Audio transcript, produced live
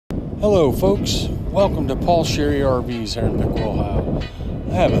Hello folks, welcome to Paul Sherry RVs here in Pickwell, Ohio.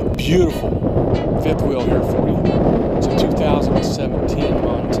 I have a beautiful fifth wheel here for you. It's a 2017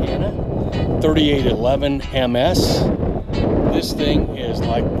 Montana 3811 MS. This thing is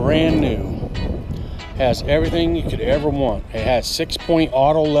like brand new. Has everything you could ever want. It has 6-point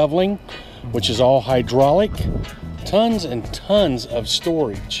auto leveling, which is all hydraulic. Tons and tons of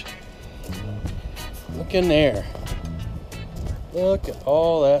storage. Look in there. Look at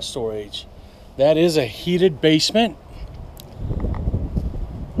all that storage. That is a heated basement.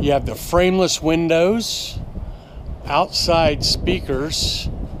 You have the frameless windows, outside speakers,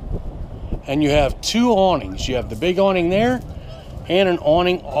 and you have two awnings. You have the big awning there and an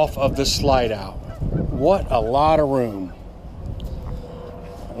awning off of the slide out. What a lot of room.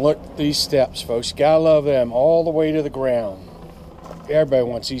 Look at these steps, folks. You gotta love them all the way to the ground. Everybody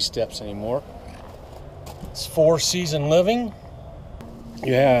wants these steps anymore. It's 4-season living.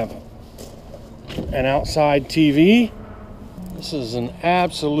 You have an outside TV. This is an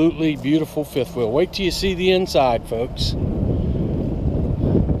absolutely beautiful fifth wheel. Wait till you see the inside, folks.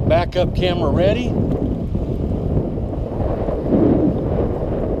 Backup camera ready.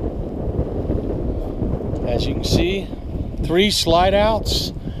 As you can see, 3 slide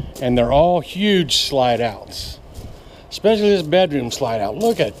outs, and they're all huge slide outs. Especially this bedroom slide out.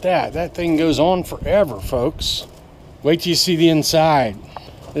 Look at that. That thing goes on forever, folks. Wait till you see the inside.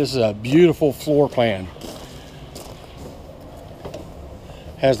 This is a beautiful floor plan.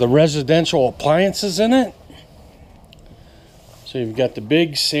 Has the residential appliances in it. So you've got the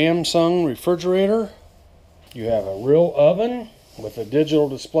big Samsung refrigerator. You have a real oven with a digital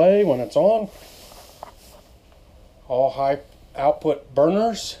display when it's on. All high output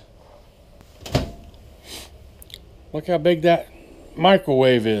burners. Look how big that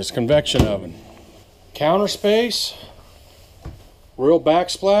microwave is, convection oven. Counter space. Real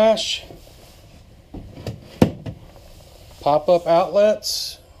backsplash, pop-up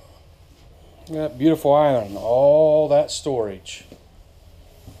outlets. That beautiful island, all that storage.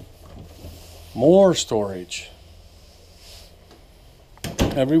 More storage.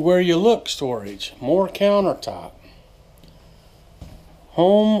 Everywhere you look, storage. More countertop.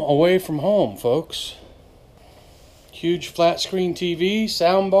 Home away from home, folks. Huge flat screen TV,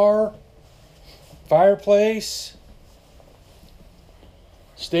 soundbar, fireplace.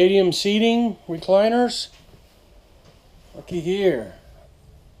 Stadium seating, recliners. Looky here.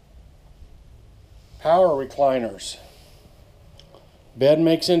 Power recliners. Bed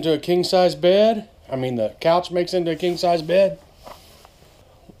makes into a king-size bed. The couch makes into a king-size bed.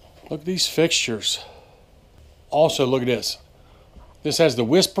 Look at these fixtures. Also, look at this. This has the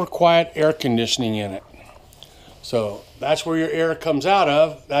whisper quiet air conditioning in it. So that's where your air comes out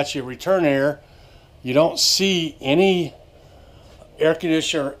of. That's your return air. You don't see any air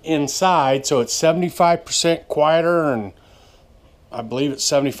conditioner inside, so it's 75% quieter, and I believe it's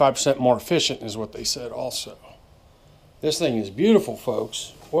 75% more efficient is what they said also. This thing is beautiful,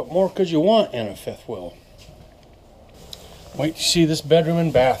 folks. What more could you want in a fifth wheel? Wait to see this bedroom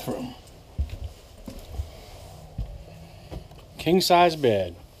and bathroom. King size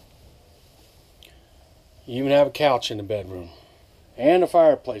bed. You even have a couch in the bedroom and a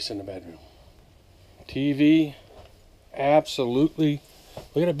fireplace in the bedroom. TV. Absolutely.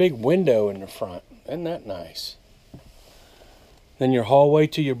 Look at a big window in the front. Isn't that nice? Then your hallway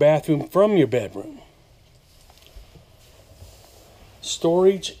to your bathroom from your bedroom.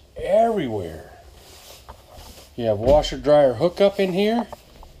 Storage everywhere. You have washer dryer hookup in here.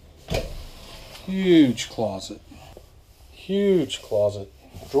 Huge closet. Huge closet.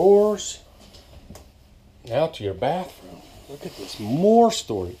 Drawers. Now to your bathroom. Look at this. More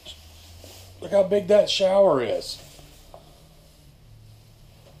storage. Look how big that shower is.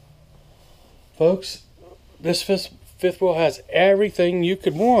 Folks, this fifth wheel has everything you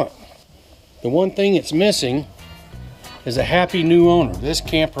could want. The one thing it's missing is a happy new owner. This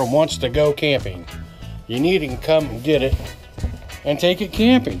camper wants to go camping. You need to come and get it and take it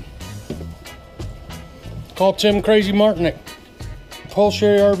camping. Call Tim Crazy Martin at Paul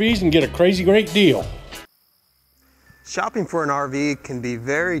Sherry RVs and get a crazy great deal. Shopping for an RV can be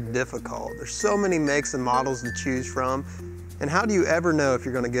very difficult. There's so many makes and models to choose from, and how do you ever know if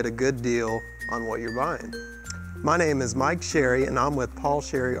you're going to get a good deal on what you're buying? My name is Mike Sherry, and I'm with Paul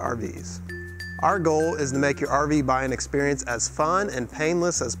Sherry RVs. Our goal is to make your RV buying experience as fun and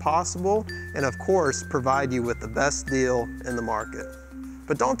painless as possible, and of course, provide you with the best deal in the market.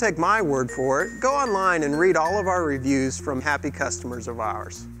 But don't take my word for it. Go online and read all of our reviews from happy customers of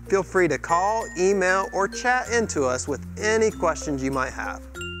ours. Feel free to call, email, or chat into us with any questions you might have.